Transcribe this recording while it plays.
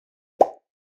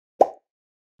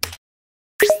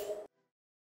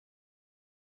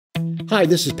Hi,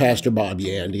 this is Pastor Bob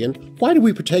Yandian. Why do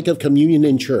we partake of communion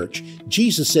in church?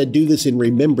 Jesus said, do this in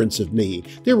remembrance of me.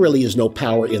 There really is no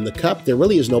power in the cup. There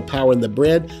really is no power in the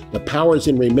bread. The power is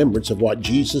in remembrance of what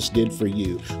Jesus did for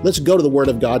you. Let's go to the Word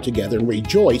of God together and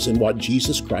rejoice in what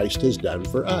Jesus Christ has done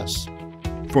for us.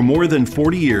 For more than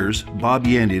 40 years, Bob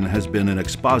Yandian has been an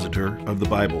expositor of the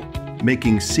Bible,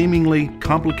 making seemingly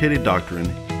complicated doctrine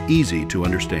easy to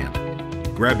understand.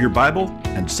 Grab your Bible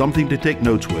and something to take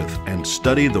notes with and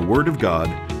study the Word of God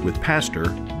with Pastor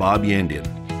Bob Yandian.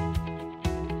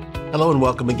 Hello and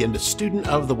welcome again to Student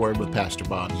of the Word with Pastor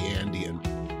Bob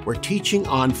Yandian. We're teaching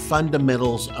on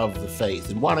fundamentals of the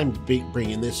faith. And what I'm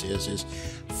bringing this is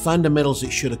fundamentals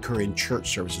that should occur in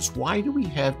church services. Why do we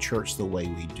have church the way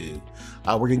we do?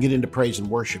 We're going to get into praise and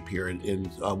worship here in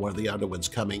one of the other ones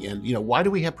coming. And, why do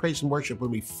we have praise and worship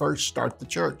when we first start the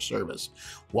church service?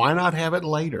 Why not have it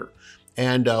later?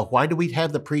 And why do we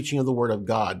have the preaching of the Word of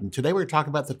God? And today we're going to talk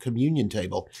about the communion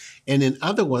table. And in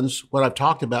other ones, what I've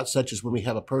talked about, such as when we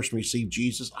have a person receive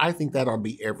Jesus, I think that ought to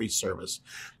be every service.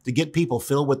 To get people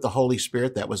filled with the Holy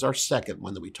Spirit, that was our second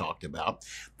one that we talked about.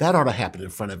 That ought to happen in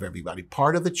front of everybody.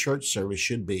 Part of the church service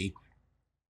should be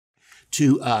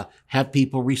to have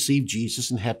people receive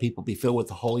Jesus and have people be filled with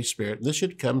the Holy Spirit. And this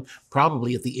should come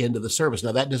probably at the end of the service.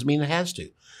 Now, that doesn't mean it has to.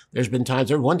 There's been times,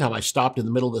 one time I stopped in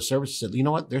the middle of the service and said, you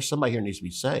know what, there's somebody here who needs to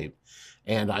be saved.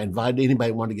 And I invited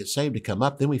anybody who wanted to get saved to come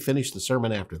up. Then we finished the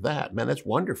sermon after that. Man, that's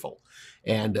wonderful.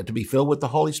 And to be filled with the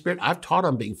Holy Spirit, I've taught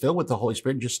on being filled with the Holy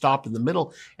Spirit, just stopped in the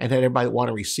middle and had everybody that want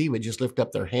to receive it just lift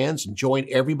up their hands and join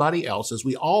everybody else as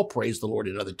we all praise the Lord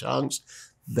in other tongues.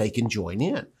 They can join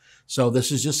in. So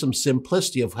this is just some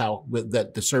simplicity of how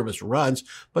that the service runs.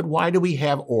 But why do we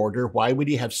have order? Why would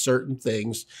you have certain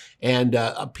things? And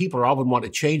people often want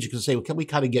to change it because they say, well, can we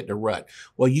kind of get in a rut?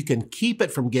 Well, you can keep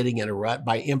it from getting in a rut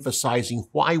by emphasizing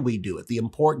why we do it, the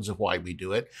importance of why we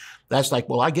do it. That's like,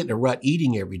 well, I get in a rut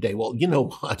eating every day. Well, you know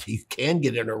what? You can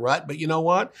get in a rut, but you know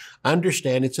what?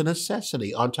 Understand it's a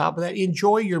necessity. On top of that,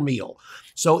 enjoy your meal.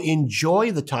 So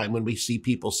enjoy the time when we see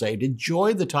people saved.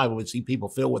 Enjoy the time when we see people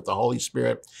filled with the Holy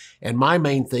Spirit. And my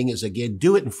main thing is, again,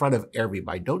 do it in front of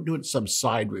everybody. Don't do it in some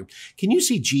side room. Can you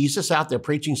see Jesus out there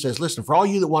preaching, says, listen, for all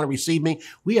you that want to receive me,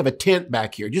 we have a tent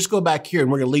back here. Just go back here and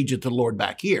we're going to lead you to the Lord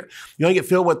back here. You want to get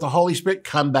filled with the Holy Spirit?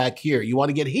 Come back here. You want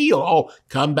to get healed? Oh,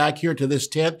 come back here to this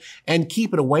tent and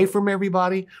keep it away from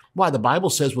everybody. Why? The Bible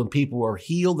says when people were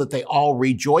healed that they all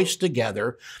rejoiced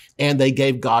together and they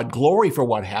gave God glory for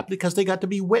what happened because they got to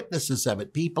be witnesses of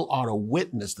it. People ought to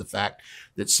witness the fact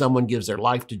that someone gives their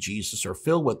life to Jesus or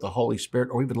filled with the Holy Spirit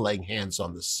or even laying hands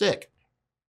on the sick.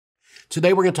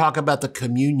 Today, we're going to talk about the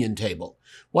communion table.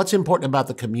 What's important about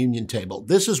the communion table?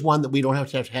 This is one that we don't have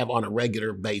to have on a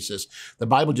regular basis. The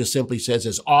Bible just simply says,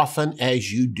 as often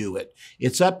as you do it.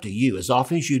 It's up to you. As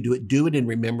often as you do it in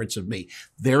remembrance of me.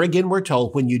 There again, we're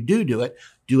told when you do it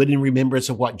in remembrance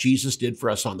of what Jesus did for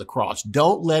us on the cross.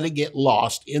 Don't let it get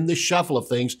lost in the shuffle of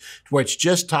things to where it's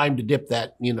just time to dip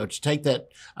that, to take that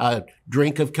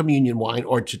drink of communion wine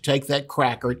or to take that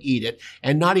cracker and eat it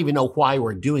and not even know why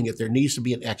we're doing it. There needs to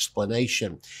be an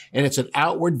explanation. And it's an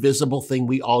outward visible thing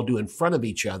we all do in front of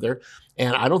each other.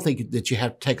 And I don't think that you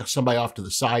have to take somebody off to the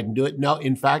side and do it. No,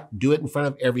 in fact, do it in front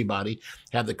of everybody.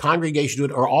 Have the congregation do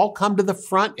it, or all come to the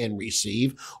front and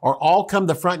receive, or all come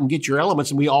to the front and get your elements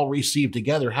and we all receive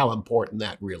together. How important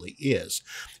that really is.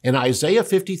 And Isaiah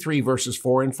 53 verses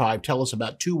 4 and 5 tell us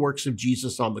about two works of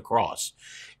Jesus on the cross.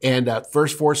 And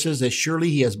verse 4 says that surely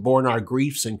he has borne our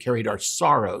griefs and carried our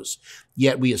sorrows,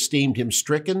 yet we esteemed him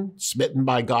stricken, smitten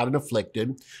by God and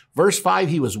afflicted. Verse 5,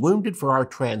 he was wounded for our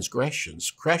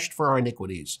transgressions, crushed for our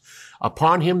iniquities.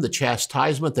 Upon him the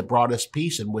chastisement that brought us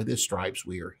peace, and with his stripes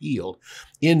we are healed.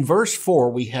 In verse 4,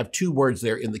 we have two words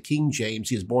there in the King James.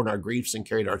 He has borne our griefs and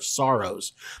carried our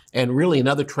sorrows. And really in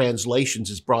other translations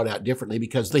is brought out differently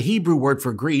because the Hebrew word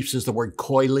for griefs is the word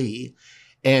koili.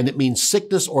 And it means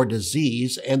sickness or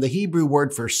disease. And the Hebrew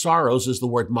word for sorrows is the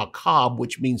word makab,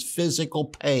 which means physical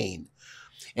pain.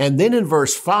 And then in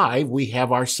verse 5, we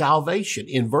have our salvation.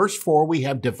 In verse 4, we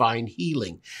have divine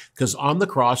healing. Because on the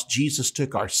cross, Jesus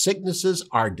took our sicknesses,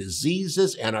 our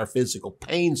diseases, and our physical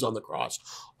pains on the cross.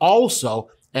 Also,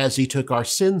 as he took our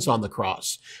sins on the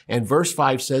cross. And verse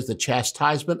 5 says the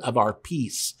chastisement of our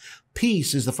peace.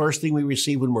 Peace is the first thing we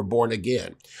receive when we're born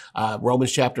again.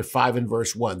 Romans chapter 5 and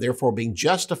verse 1. Therefore, being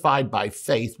justified by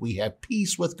faith, we have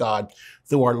peace with God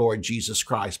through our Lord Jesus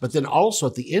Christ. But then also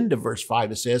at the end of verse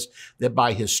 5, it says that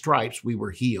by his stripes we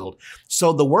were healed.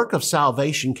 So the work of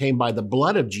salvation came by the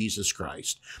blood of Jesus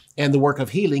Christ, and the work of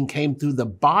healing came through the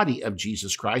body of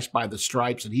Jesus Christ by the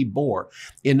stripes that he bore.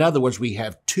 In other words, we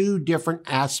have two different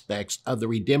aspects of the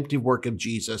redemptive work of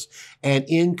Jesus, and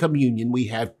in communion we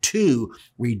have two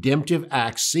redemptive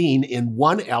acts seen in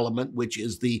one element, which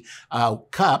is the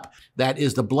cup, that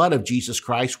is the blood of Jesus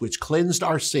Christ, which cleansed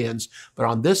our sins. But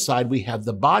on this side, we have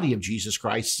the body of Jesus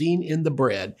Christ seen in the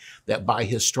bread, that by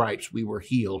his stripes we were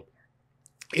healed.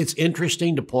 It's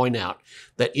interesting to point out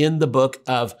that in the book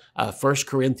of 1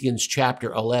 Corinthians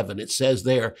chapter 11, it says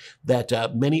there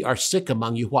that many are sick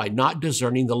among you. Why? Not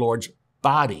discerning the Lord's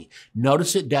body.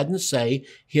 Notice it doesn't say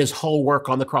his whole work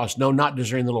on the cross. No, not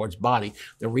discerning the Lord's body.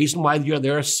 The reason why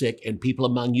they're sick and people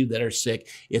among you that are sick,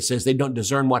 it says they don't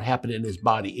discern what happened in his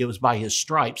body. It was by his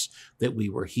stripes that we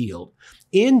were healed.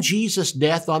 In Jesus'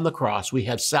 death on the cross, we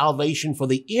have salvation for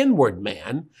the inward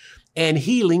man and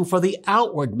healing for the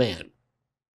outward man.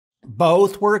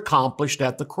 Both were accomplished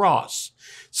at the cross.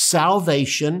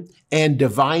 Salvation and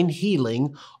divine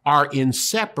healing are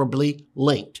inseparably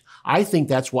linked. I think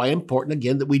that's why important,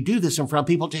 again, that we do this in front of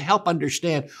people to help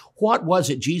understand what was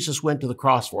it Jesus went to the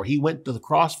cross for. He went to the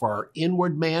cross for our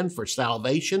inward man, for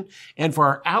salvation, and for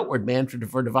our outward man,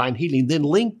 for divine healing. Then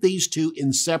link these two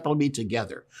inseparably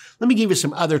together. Let me give you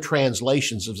some other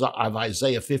translations of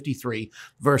Isaiah 53,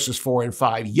 verses 4 and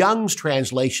 5. Young's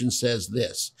translation says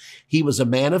this: he was a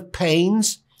man of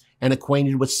pains and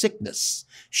acquainted with sickness.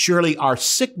 Surely our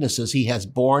sicknesses he has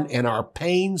borne, and our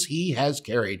pains he has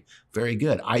carried. Very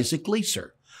good. Isaac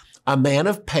Leeser, a man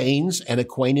of pains and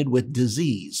acquainted with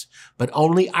disease, but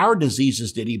only our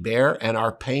diseases did he bear, and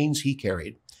our pains he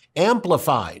carried.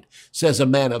 Amplified says a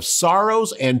man of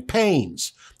sorrows and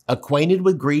pains, acquainted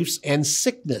with griefs and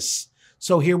sickness.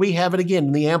 So here we have it again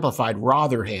in the Amplified.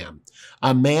 Rotherham,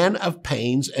 a man of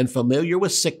pains and familiar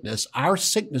with sickness, our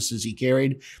sicknesses he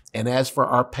carried, and as for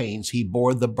our pains, he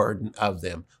bore the burden of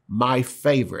them. My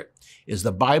favorite is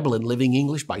the Bible in Living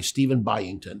English by Stephen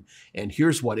Byington. And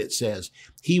here's what it says: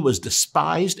 he was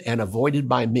despised and avoided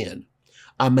by men,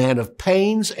 a man of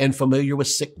pains and familiar with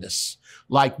sickness.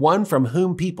 Like one from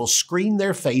whom people screened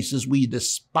their faces, we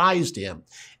despised him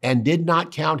and did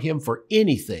not count him for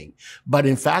anything. But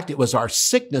in fact, it was our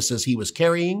sicknesses he was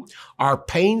carrying, our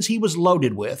pains he was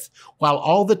loaded with, while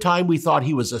all the time we thought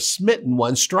he was a smitten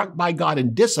one, struck by God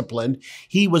and disciplined.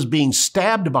 He was being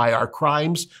stabbed by our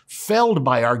crimes, felled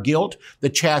by our guilt. The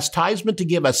chastisement to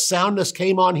give us soundness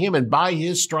came on him, and by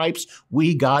his stripes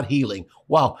we got healing.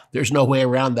 Wow, there's no way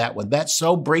around that one. That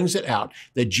so brings it out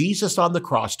that Jesus on the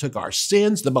cross took our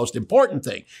sins, the most important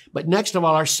thing, but next of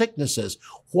all, our sicknesses.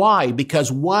 Why?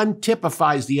 Because one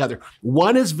typifies the other.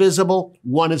 One is visible,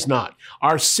 one is not.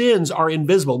 Our sins are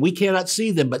invisible. We cannot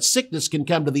see them, but sickness can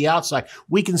come to the outside.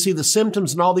 We can see the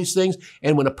symptoms and all these things,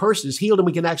 and when a person is healed and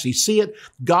we can actually see it,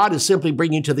 God is simply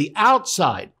bringing to the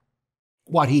outside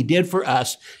what he did for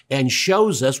us and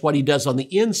shows us what he does on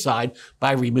the inside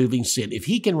by removing sin. If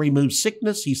he can remove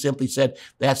sickness, he simply said,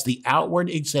 that's the outward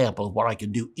example of what I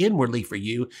can do inwardly for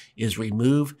you is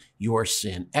remove your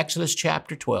sin. Exodus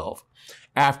chapter 12.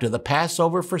 After the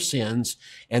Passover for sins,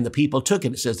 and the people took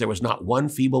it, it says there was not one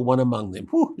feeble one among them.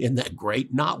 Whew, isn't that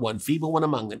great? Not one feeble one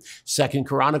among them. 2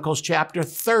 Chronicles chapter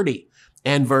 30.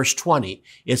 And verse 20,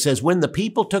 it says, when the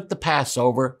people took the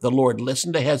Passover, the Lord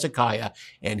listened to Hezekiah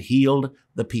and healed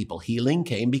the people. Healing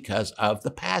came because of the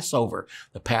Passover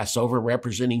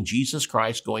representing Jesus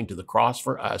Christ going to the cross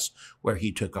for us, where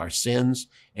he took our sins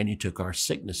and he took our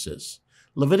sicknesses.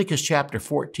 Leviticus chapter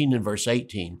 14 and verse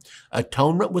 18,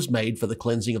 atonement was made for the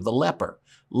cleansing of the leper.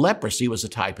 Leprosy was a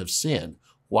type of sin.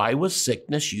 Why was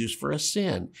sickness used for a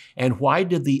sin? And why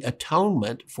did the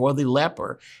atonement for the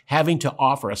leper, having to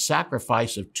offer a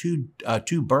sacrifice of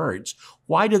two birds,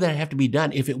 why did that have to be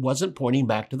done if it wasn't pointing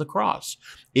back to the cross?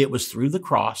 It was through the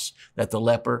cross that the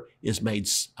leper is made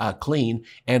clean,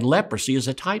 and leprosy is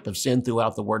a type of sin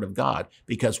throughout the Word of God.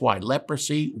 Because why?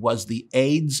 Leprosy was the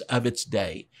AIDS of its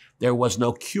day. There was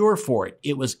no cure for it.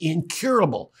 It was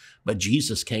incurable. But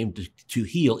Jesus came to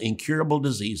heal incurable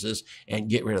diseases and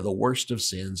get rid of the worst of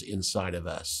sins inside of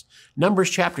us.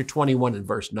 Numbers chapter 21 and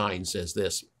verse 9 says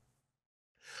this: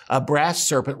 a brass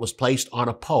serpent was placed on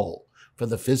a pole for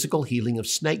the physical healing of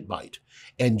snake bite.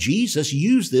 And Jesus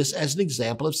used this as an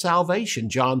example of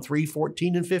salvation. John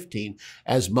 3:14 and 15,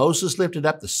 as Moses lifted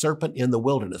up the serpent in the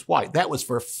wilderness. Why? That was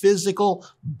for physical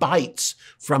bites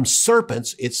from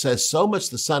serpents. It says, so much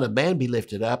the Son of Man be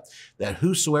lifted up, that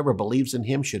whosoever believes in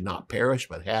him should not perish,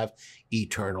 but have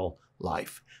eternal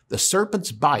life. The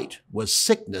serpent's bite was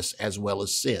sickness as well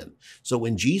as sin. So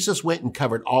when Jesus went and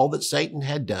covered all that Satan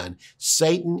had done,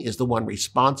 Satan is the one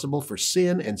responsible for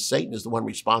sin, and Satan is the one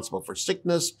responsible for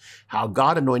sickness. How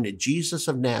God anointed Jesus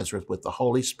of Nazareth with the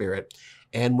Holy Spirit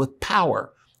and with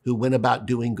power, who went about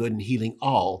doing good and healing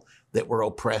all that were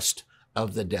oppressed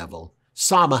of the devil.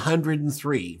 Psalm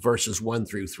 103, verses 1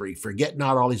 through 3. Forget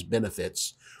not all his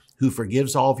benefits, who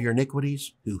forgives all of your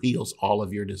iniquities, who heals all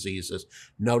of your diseases.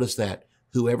 Notice that.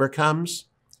 Whoever comes,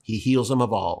 he heals them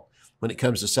of all. When it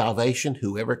comes to salvation,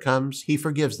 whoever comes, he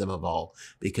forgives them of all,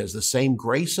 because the same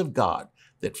grace of God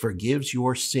that forgives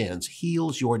your sins,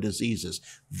 heals your diseases.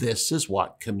 This is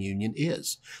what communion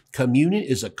is. Communion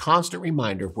is a constant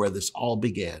reminder of where this all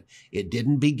began. It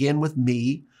didn't begin with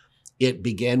me. It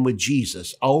began with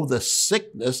Jesus. Oh, the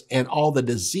sickness and all the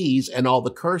disease and all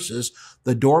the curses.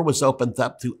 The door was opened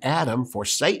up through Adam for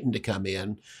Satan to come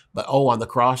in. But oh, on the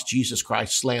cross, Jesus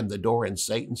Christ slammed the door in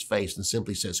Satan's face and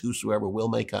simply says, whosoever will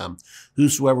may come.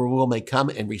 Whosoever will may come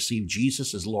and receive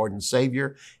Jesus as Lord and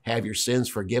Savior, have your sins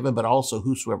forgiven, but also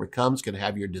whosoever comes can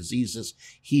have your diseases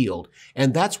healed.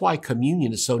 And that's why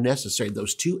communion is so necessary.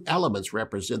 Those two elements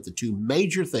represent the two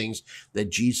major things that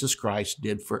Jesus Christ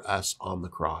did for us on the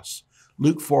cross.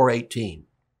 Luke 4:18.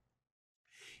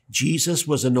 Jesus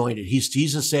was anointed.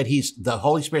 Jesus said, the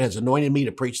Holy Spirit has anointed me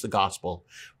to preach the gospel,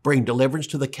 bring deliverance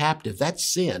to the captive, that's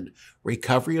sin,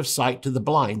 recovery of sight to the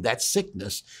blind, that's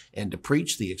sickness, and to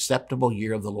preach the acceptable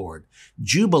year of the Lord.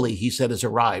 Jubilee, he said, has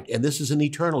arrived, and this is an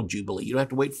eternal jubilee. You don't have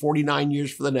to wait 49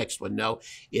 years for the next one. No,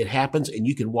 it happens, and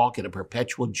you can walk in a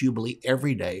perpetual jubilee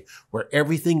every day where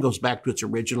everything goes back to its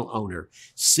original owner.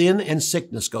 Sin and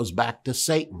sickness goes back to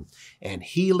Satan, and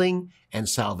healing and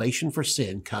salvation for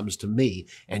sin comes to me,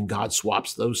 and God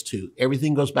swaps those two.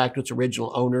 Everything goes back to its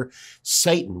original owner.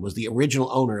 Satan was the original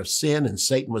owner of sin, and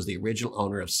Satan was the original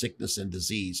owner of sickness and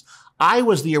disease. I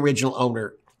was the original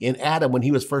owner in Adam when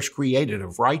he was first created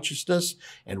of righteousness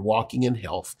and walking in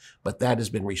health, but that has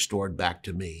been restored back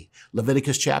to me.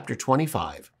 Leviticus chapter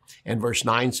 25. And verse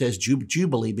 9 says,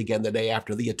 Jubilee began the day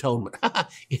after the atonement.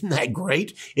 Isn't that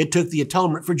great? It took the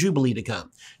atonement for Jubilee to come.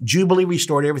 Jubilee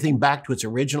restored everything back to its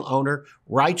original owner,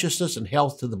 righteousness and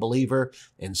health to the believer,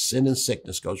 and sin and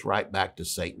sickness goes right back to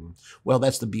Satan. Well,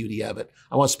 that's the beauty of it.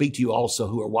 I want to speak to you also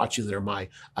who are watching that are my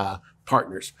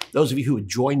partners. Those of you who would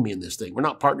join me in this thing. We're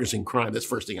not partners in crime. That's the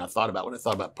first thing I thought about when I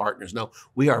thought about partners. No,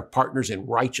 we are partners in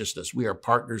righteousness. We are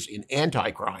partners in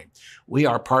anti-crime. We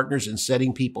are partners in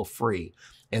setting people free.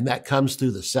 And that comes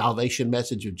through the salvation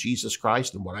message of Jesus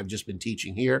Christ and what I've just been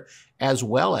teaching here, as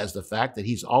well as the fact that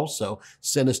he's also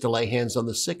sent us to lay hands on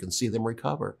the sick and see them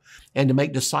recover and to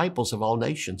make disciples of all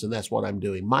nations. And that's what I'm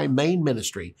doing. My main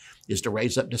ministry is to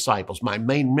raise up disciples. My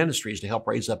main ministry is to help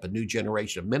raise up a new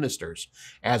generation of ministers,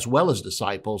 as well as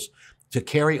disciples, to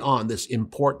carry on this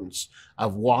importance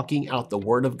of walking out the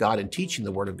Word of God and teaching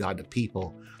the Word of God to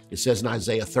people. It says in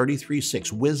Isaiah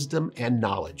 33:6, wisdom and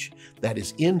knowledge, that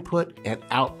is input and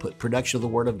output, production of the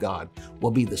Word of God, will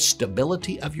be the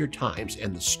stability of your times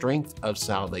and the strength of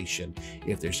salvation.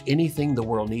 If there's anything the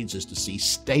world needs is to see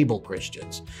stable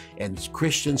Christians and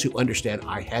Christians who understand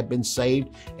I have been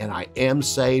saved and I am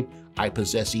saved. I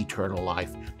possess eternal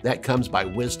life. That comes by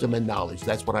wisdom and knowledge.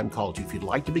 That's what I'm called to. If you'd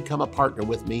like to become a partner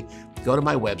with me, go to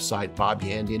my website,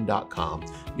 bobyandian.com.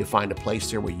 You'll find a place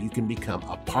there where you can become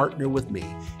a partner with me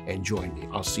and join me.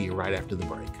 I'll see you right after the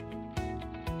break.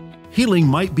 Healing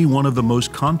might be one of the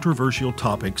most controversial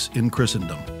topics in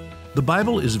Christendom. The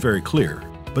Bible is very clear,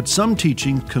 but some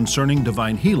teaching concerning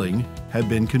divine healing have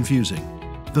been confusing.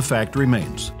 The fact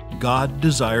remains, God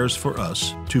desires for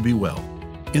us to be well.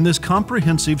 In this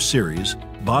comprehensive series,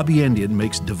 Bob Yandian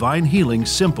makes divine healing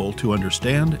simple to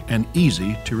understand and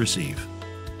easy to receive.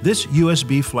 This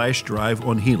USB flash drive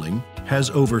on healing has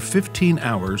over 15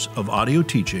 hours of audio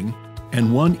teaching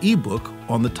and one ebook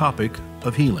on the topic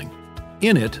of healing.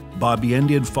 In it, Bob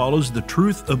Yandian follows the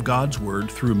truth of God's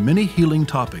Word through many healing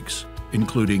topics,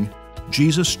 including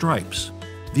Jesus' stripes,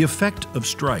 the effect of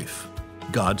strife,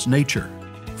 God's nature,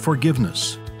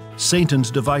 forgiveness,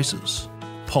 Satan's devices,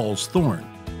 Paul's thorn,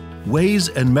 ways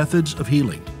and methods of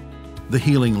healing, the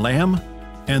healing lamb,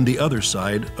 and the other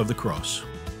side of the cross.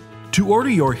 To order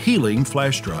your healing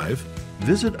flash drive,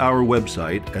 visit our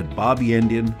website at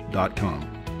bobyandian.com.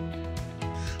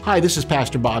 Hi, this is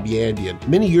Pastor Bob Yandian.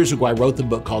 Many years ago, I wrote the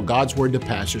book called God's Word to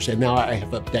Pastors, and now I have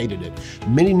updated it.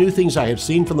 Many new things I have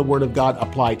seen from the Word of God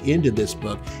applied into this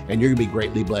book, and you're going to be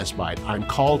greatly blessed by it. I'm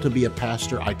called to be a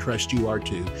pastor. I trust you are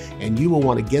too, and you will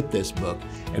want to get this book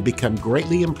and become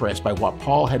greatly impressed by what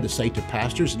Paul had to say to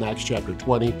pastors in Acts chapter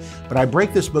 20. But I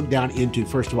break this book down into,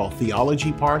 first of all,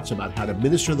 theology parts about how to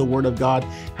minister the Word of God,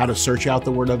 how to search out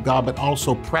the Word of God, but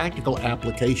also practical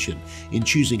application in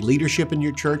choosing leadership in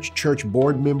your church, church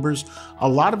board members. A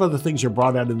lot of other things are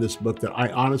brought out in this book that I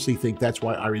honestly think that's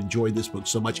why I enjoyed this book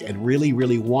so much and really,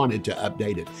 really wanted to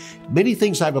update it. Many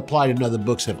things I've applied in other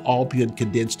books have all been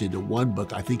condensed into one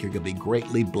book. I think you're going to be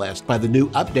greatly blessed by the new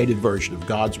updated version of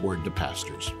God's Word to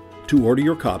Pastors. To order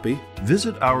your copy,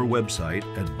 visit our website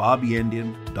at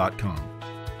bobyandian.com.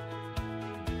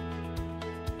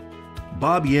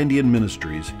 Bob Yandian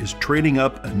Ministries is training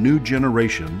up a new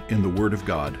generation in the Word of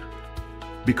God.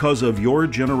 Because of your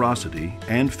generosity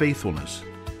and faithfulness,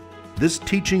 this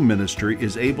teaching ministry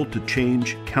is able to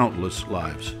change countless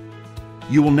lives.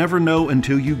 You will never know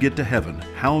until you get to heaven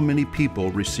how many people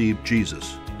received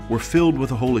Jesus, were filled with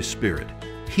the Holy Spirit,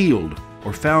 healed,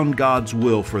 or found God's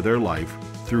will for their life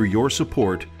through your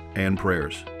support and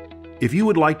prayers. If you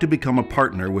would like to become a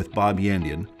partner with Bob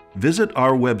Yandian, visit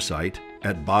our website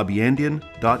at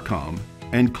bobyandian.com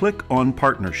and click on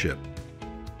Partnership.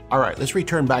 All right, let's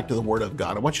return back to the Word of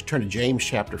God. I want you to turn to James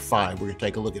chapter 5. We're going to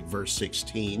take a look at verse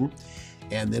 16,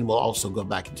 and then we'll also go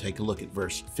back and take a look at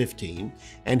verse 15.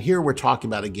 And here we're talking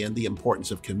about, again, the importance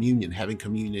of communion, having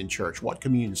communion in church, what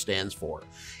communion stands for.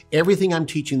 Everything I'm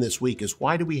teaching this week is,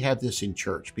 why do we have this in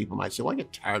church? People might say, well, I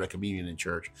get tired of communion in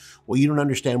church. Well, you don't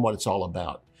understand what it's all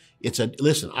about.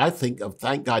 Listen, I think of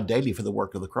thank God daily for the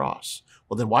work of the cross.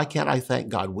 Well, then why can't I thank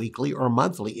God weekly or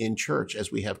monthly in church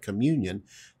as we have communion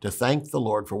to thank the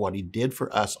Lord for what He did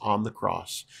for us on the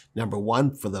cross? Number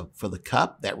one, for the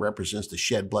cup, that represents the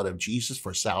shed blood of Jesus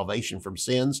for salvation from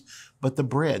sins. But the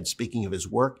bread, speaking of His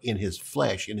work in His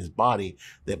flesh, in His body,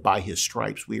 that by His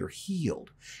stripes we are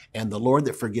healed. And the Lord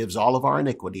that forgives all of our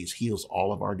iniquities heals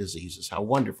all of our diseases. How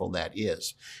wonderful that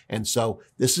is. And so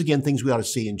this is, again, things we ought to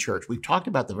see in church. We've talked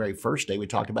about the very first day, we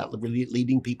talked about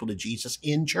leading people to Jesus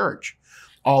in church.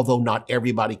 Although not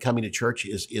everybody coming to church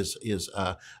is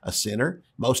a sinner.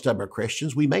 Most of them are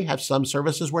Christians. We may have some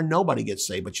services where nobody gets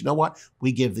saved, but you know what?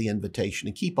 We give the invitation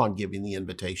and keep on giving the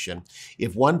invitation.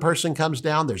 If one person comes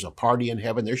down, there's a party in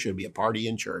heaven. There should be a party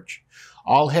in church.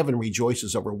 All heaven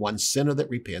rejoices over one sinner that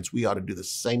repents. We ought to do the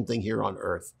same thing here on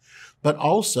earth. But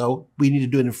also, we need to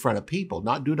do it in front of people,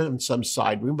 not do it in some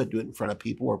side room, but do it in front of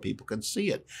people where people can see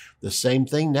it. The same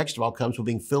thing, next of all, comes with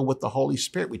being filled with the Holy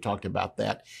Spirit. We talked about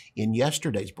that in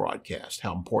yesterday's broadcast,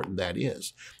 how important that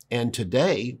is. And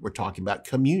today, we're talking about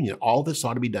communion. All this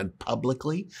ought to be done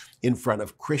publicly in front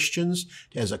of Christians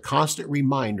as a constant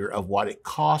reminder of what it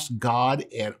costs God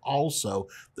and also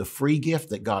the free gift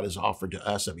that God has offered to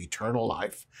us of eternal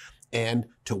life, and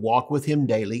to walk with Him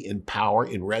daily in power,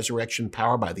 in resurrection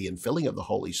power, by the infilling of the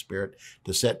Holy Spirit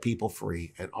to set people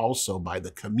free, and also by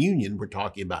the communion we're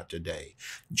talking about today.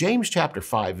 James chapter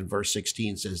 5 and verse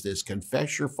 16 says this,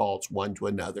 confess your faults one to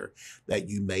another that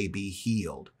you may be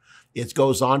healed. It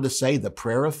goes on to say the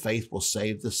prayer of faith will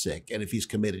save the sick, and if he's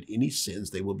committed any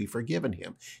sins, they will be forgiven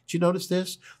him. Did you notice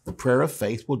this? The prayer of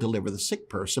faith will deliver the sick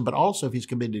person, but also if he's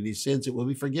committed any sins, it will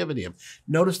be forgiven him.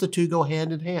 Notice the two go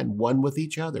hand in hand, one with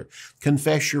each other.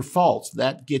 Confess your faults.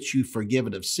 That gets you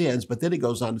forgiven of sins, but then it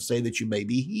goes on to say that you may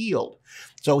be healed.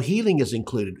 So healing is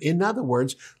included. In other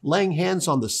words, laying hands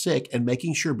on the sick and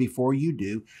making sure before you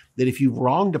do that if you've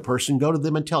wronged a person, go to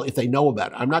them and tell if they know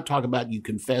about it. I'm not talking about you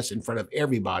confess in front of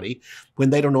everybody when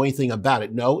they don't know anything about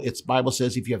it. No, it's Bible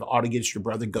says if you have aught against your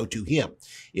brother, go to him.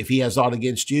 If he has aught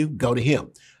against you, go to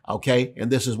him. Okay, and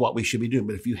this is what we should be doing.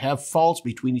 But if you have faults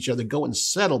between each other, go and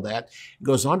settle that. It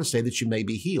goes on to say that you may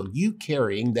be healed. You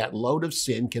carrying that load of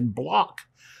sin can block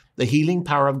the healing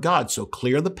power of God. So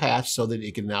clear the path so that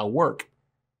it can now work.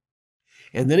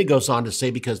 And then it goes on to say,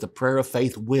 because the prayer of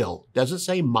faith will. Doesn't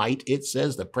say might, it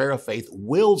says the prayer of faith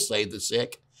will save the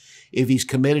sick. If he's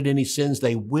committed any sins,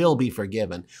 they will be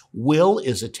forgiven. Will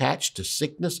is attached to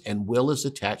sickness and will is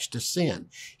attached to sin.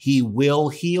 He will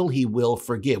heal, he will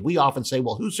forgive. We often say,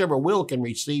 well, whosoever will can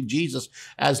receive Jesus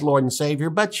as Lord and Savior.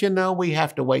 But you know, we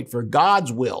have to wait for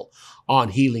God's will on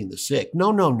healing the sick.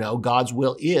 No. God's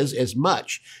will is as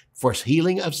much for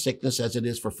healing of sickness as it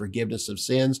is for forgiveness of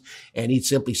sins. And he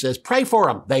simply says, pray for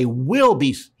them. They will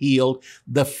be healed.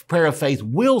 The prayer of faith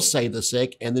will save the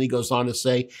sick. And then he goes on to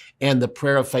say, and the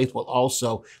prayer of faith will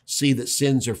also see that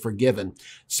sins are forgiven.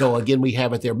 So again, we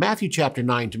have it there. Matthew chapter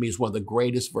 9 to me is one of the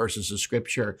greatest verses of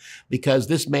Scripture, because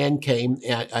this man came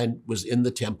and was in the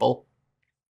temple.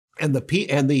 And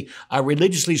the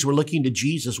religious leaders were looking to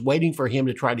Jesus, waiting for him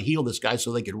to try to heal this guy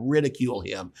so they could ridicule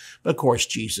him. But of course,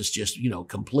 Jesus just,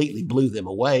 completely blew them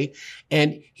away.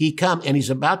 And he's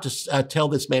about to tell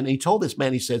this man, and he told this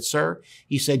man, he said, "Sir,"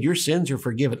 he said, "your sins are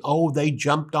forgiven." Oh, they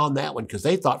jumped on that one because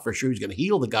they thought for sure he was going to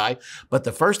heal the guy. But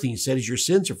the first thing he said is, "Your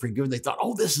sins are forgiven." They thought,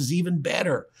 oh, this is even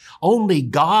better. Only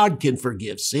God can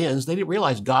forgive sins. They didn't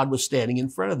realize God was standing in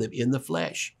front of them in the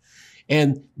flesh.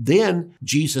 And then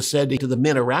Jesus said to the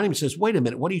men around him, he says, "Wait a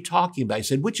minute, what are you talking about?" He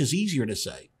said, "Which is easier to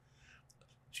say?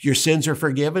 Your sins are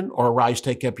forgiven, or arise,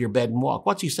 take up your bed and walk?"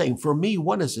 What's he saying? For me,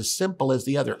 one is as simple as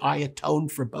the other. I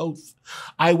atoned for both.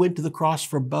 I went to the cross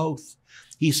for both.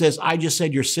 He says, I just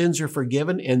said your sins are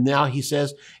forgiven. And now he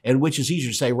says, and which is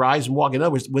easier to say, rise and walk? In other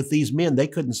words, with these men, they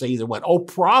couldn't say either one. Oh,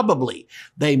 probably.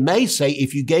 They may say,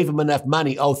 if you gave them enough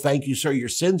money, "Oh, thank you, sir, your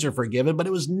sins are forgiven." But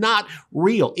it was not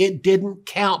real. It didn't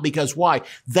count because why?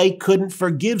 They couldn't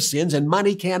forgive sins, and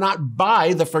money cannot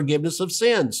buy the forgiveness of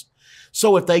sins.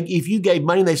 So if you gave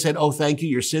money and they said, "Oh, thank you,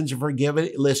 your sins are forgiven,"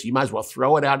 listen, you might as well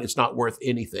throw it out. It's not worth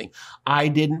anything. I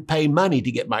didn't pay money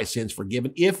to get my sins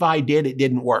forgiven. If I did, it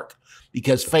didn't work,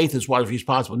 because faith is what is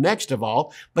responsible next of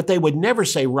all. But they would never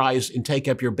say, "Rise and take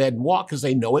up your bed and walk," because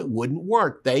they know it wouldn't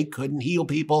work. They couldn't heal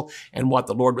people. And what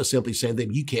the Lord was simply saying to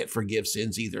them, you can't forgive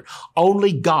sins either.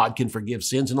 Only God can forgive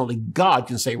sins, and only God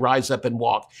can say, "Rise up and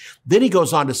walk." Then he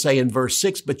goes on to say in verse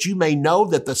 6, "But you may know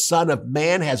that the Son of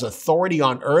Man has authority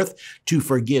on earth to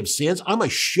forgive sins." I'm going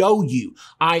to show you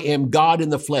I am God in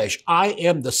the flesh. I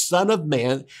am the Son of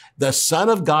Man, the Son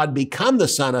of God, become the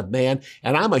Son of Man.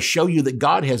 And I'm going to show you that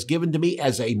God has given to me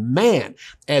as a man,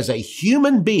 as a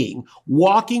human being,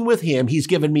 walking with him. He's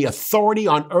given me authority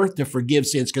on earth to forgive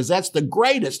sins, because that's the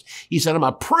greatest. He said, "I'm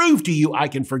going to prove to you I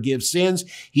can forgive sins."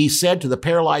 He said to the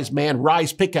paralyzed man,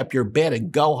 "Rise, pick up your bed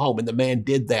and go home." And the man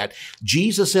did that.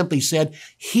 Jesus simply said,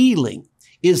 healing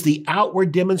is the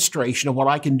outward demonstration of what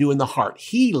I can do in the heart.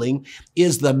 Healing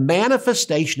is the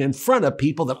manifestation in front of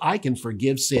people that I can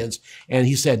forgive sins. And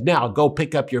he said, "Now go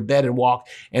pick up your bed and walk."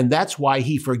 And that's why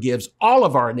he forgives all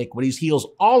of our iniquities, heals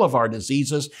all of our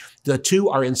diseases. The two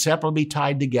are inseparably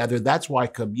tied together. That's why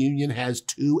communion has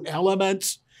two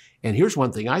elements. And here's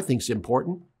one thing I think is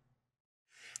important.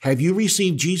 Have you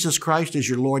received Jesus Christ as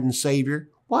your Lord and Savior?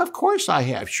 Well, of course I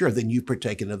have. Sure, then you've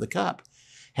partaken of the cup.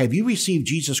 Have you received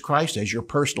Jesus Christ as your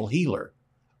personal healer?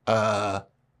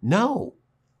 No.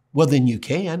 Well, then you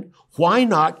can. Why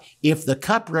not? If the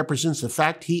cup represents the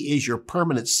fact he is your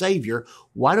permanent Savior,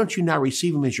 why don't you now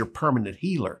receive him as your permanent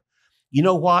healer? You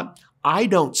know what? I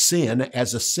don't sin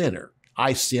as a sinner.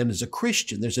 I sin as a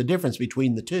Christian. There's a difference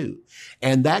between the two.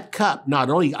 And that cup, not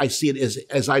only I see it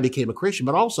as I became a Christian,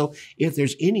 but also if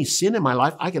there's any sin in my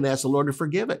life, I can ask the Lord to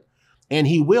forgive it. And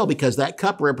he will, because that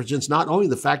cup represents not only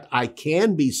the fact I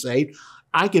can be saved,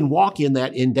 I can walk in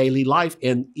that in daily life,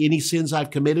 and any sins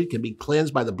I've committed can be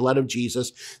cleansed by the blood of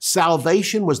Jesus.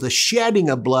 Salvation was the shedding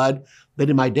of blood, but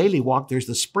in my daily walk, there's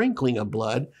the sprinkling of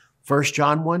blood. 1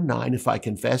 John 1:9, if I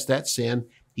confess that sin,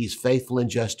 he's faithful and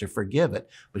just to forgive it.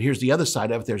 But here's the other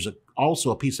side of it. There's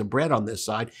also a piece of bread on this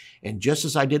side. And just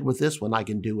as I did with this one, I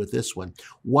can do with this one.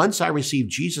 Once I receive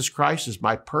Jesus Christ as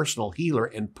my personal healer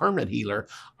and permanent healer,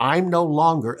 I'm no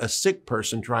longer a sick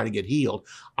person trying to get healed.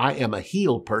 I am a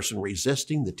healed person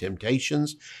resisting the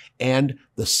temptations and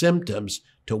the symptoms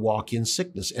to walk in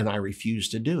sickness, and I refuse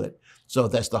to do it. So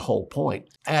that's the whole point.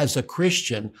 As a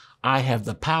Christian, I have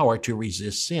the power to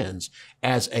resist sins.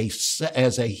 As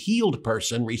a healed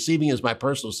person, receiving as my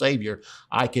personal Savior,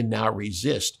 I can now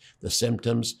resist the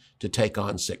symptoms to take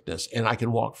on sickness, and I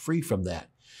can walk free from that.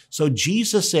 So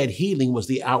Jesus said healing was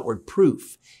the outward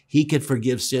proof. He could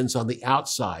forgive sins on the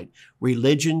outside.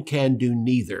 Religion can do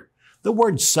neither. The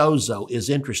word sozo is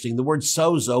interesting. The word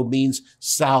sozo means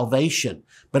salvation,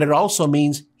 but it also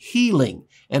means healing,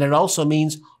 and it also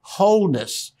means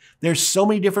wholeness. There's so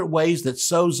many different ways that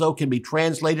sozo can be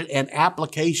translated, and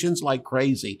applications like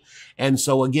crazy. And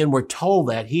so again, we're told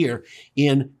that here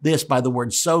in this by the word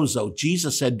sozo.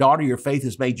 Jesus said, "Daughter, your faith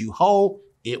has made you whole."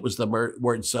 It was the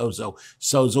word sozo.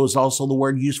 Sozo is also the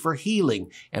word used for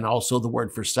healing and also the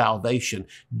word for salvation.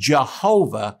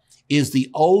 Jehovah is the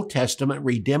Old Testament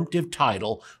redemptive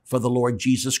title for the Lord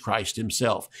Jesus Christ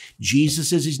himself.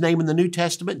 Jesus is his name in the New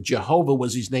Testament. Jehovah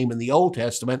was his name in the Old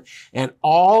Testament. And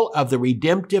all of the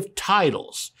redemptive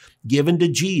titles given to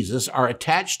Jesus are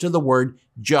attached to the word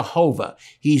Jehovah.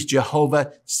 He's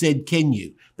Jehovah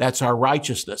Sidkenu. That's our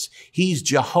righteousness. He's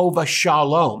Jehovah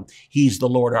Shalom. He's the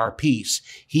Lord our peace.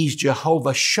 He's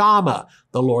Jehovah Shammah.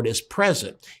 The Lord is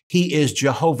present. He is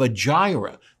Jehovah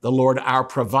Jireh, the Lord our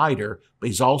provider, but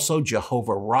he's also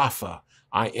Jehovah Rapha.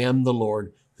 I am the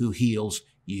Lord who heals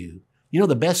you. You know,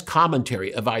 the best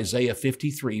commentary of Isaiah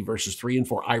 53, verses 3 and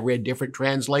 4, I read different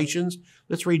translations.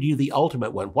 Let's read you the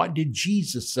ultimate one. What did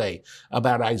Jesus say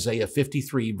about Isaiah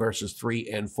 53, verses 3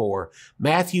 and 4?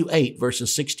 Matthew 8,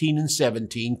 verses 16 and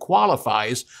 17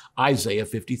 qualifies Isaiah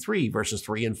 53, verses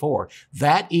 3 and 4.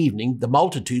 That evening, the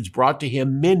multitudes brought to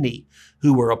him many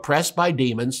who were oppressed by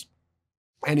demons,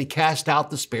 and he cast out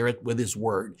the spirit with his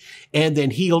word, and then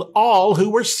healed all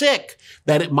who were sick,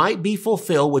 that it might be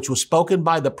fulfilled, which was spoken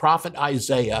by the prophet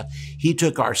Isaiah. He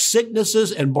took our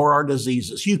sicknesses and bore our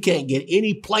diseases. You can't get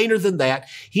any plainer than that.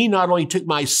 He not only took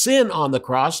my sin on the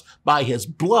cross by his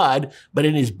blood, but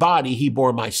in his body, he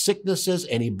bore my sicknesses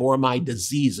and he bore my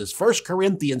diseases. 1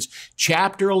 Corinthians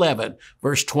chapter 11,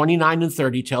 verse 29 and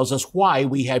 30 tells us why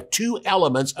we have two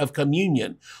elements of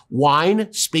communion.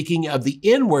 Wine, speaking of the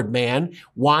inward man,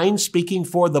 wine speaking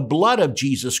for the blood of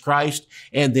Jesus Christ,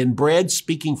 and then bread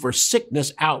speaking for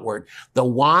sickness outward. The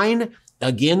wine,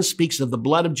 again, speaks of the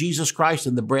blood of Jesus Christ,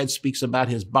 and the bread speaks about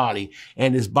his body.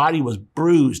 And his body was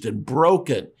bruised and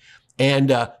broken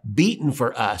and beaten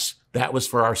for us. That was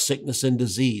for our sickness and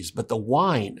disease. But the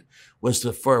wine was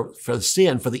for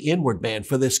sin, for the inward man.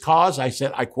 For this cause,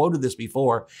 I quoted this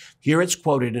before. Here it's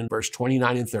quoted in verse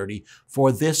 29 and 30.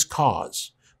 For this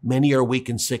cause, many are weak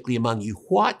and sickly among you.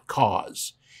 What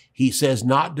cause? He says,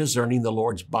 not discerning the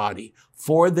Lord's body.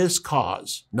 For this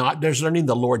cause, not discerning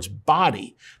the Lord's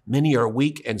body, many are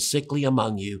weak and sickly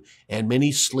among you, and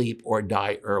many sleep or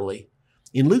die early.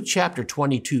 In Luke chapter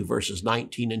 22, verses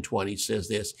 19 and 20 says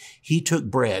this, he took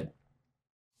bread.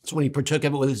 That's when he partook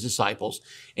of it with his disciples.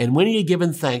 And when he had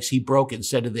given thanks, he broke it and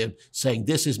said to them, saying,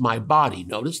 this is my body.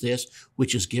 Notice this,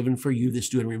 which is given for you. This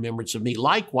do in remembrance of me.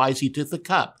 Likewise, he took the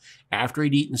cup after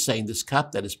he'd eaten, saying, this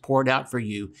cup that is poured out for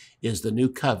you is the new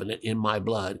covenant in my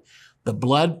blood. The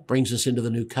blood brings us into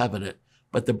the new covenant,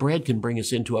 but the bread can bring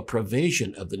us into a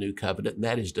provision of the new covenant, and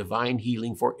that is divine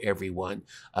healing for everyone,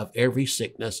 of every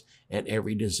sickness and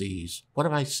every disease. What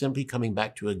am I simply coming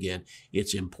back to again?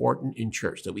 It's important in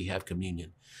church that we have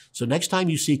communion. So next time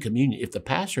you see communion, if the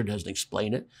pastor doesn't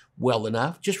explain it well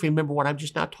enough, just remember what I've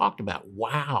just now talked about.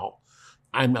 Wow,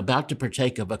 I'm about to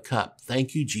partake of a cup.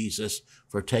 Thank you, Jesus,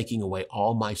 for taking away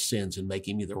all my sins and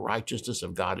making me the righteousness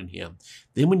of God in him.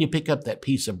 Then when you pick up that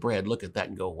piece of bread, look at that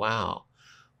and go, wow,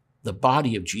 the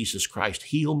body of Jesus Christ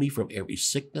heal me from every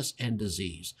sickness and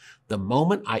disease. The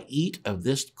moment I eat of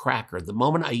this cracker, the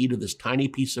moment I eat of this tiny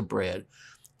piece of bread,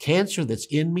 cancer that's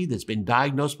in me, that's been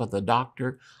diagnosed by the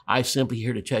doctor, I simply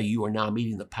here to tell you, you are now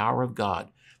meeting the power of God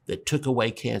that took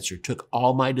away cancer, took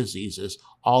all my diseases,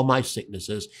 all my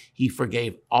sicknesses. He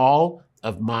forgave all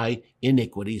of my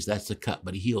iniquities. That's the cup,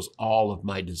 but he heals all of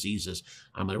my diseases.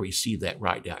 I'm going to receive that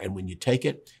right now. And when you take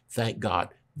it, thank God,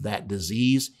 that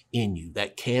disease in you,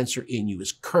 that cancer in you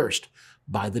is cursed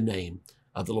by the name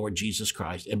of the Lord Jesus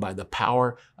Christ and by the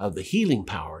power of the healing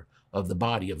power of the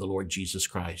body of the Lord Jesus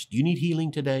Christ. Do you need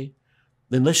healing today?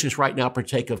 Then let's just right now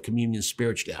partake of communion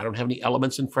spiritually. I don't have any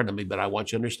elements in front of me, but I want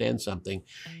you to understand something.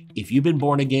 If you've been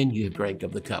born again, you have drank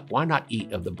of the cup. Why not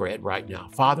eat of the bread right now?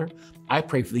 Father, I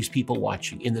pray for these people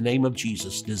watching. In the name of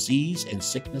Jesus, disease and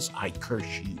sickness, I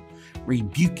curse you.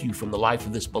 Rebuke you from the life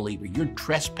of this believer. You're a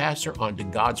trespasser onto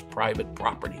God's private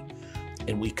property.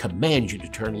 And we command you to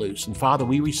turn loose. And Father,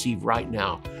 we receive right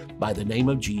now, by the name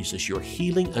of Jesus, your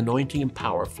healing, anointing, and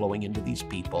power flowing into these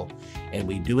people. And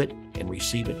we do it and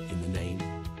receive it in the name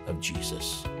of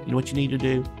Jesus. You know what you need to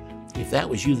do? If that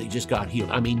was you that just got healed,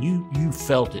 I mean, you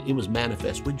felt it, it was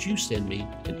manifest, would you send me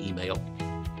an email?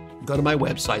 Go to my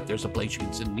website, there's a place you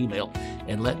can send an email,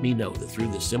 and let me know that through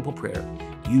this simple prayer,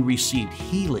 you received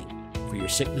healing for your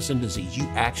sickness and disease. You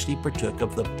actually partook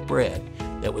of the bread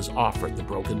that was offered, the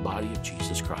broken body of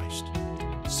Jesus Christ.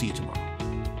 See you tomorrow.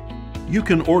 You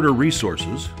can order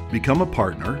resources, become a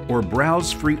partner, or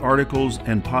browse free articles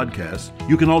and podcasts.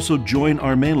 You can also join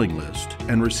our mailing list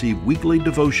and receive weekly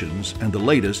devotions and the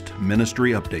latest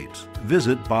ministry updates.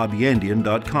 Visit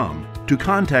bobyandian.com. To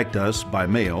contact us by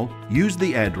mail, use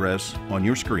the address on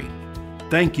your screen.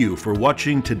 Thank you for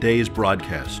watching today's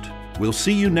broadcast. We'll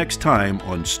see you next time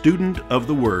on Student of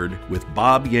the Word with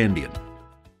Bob Yandian.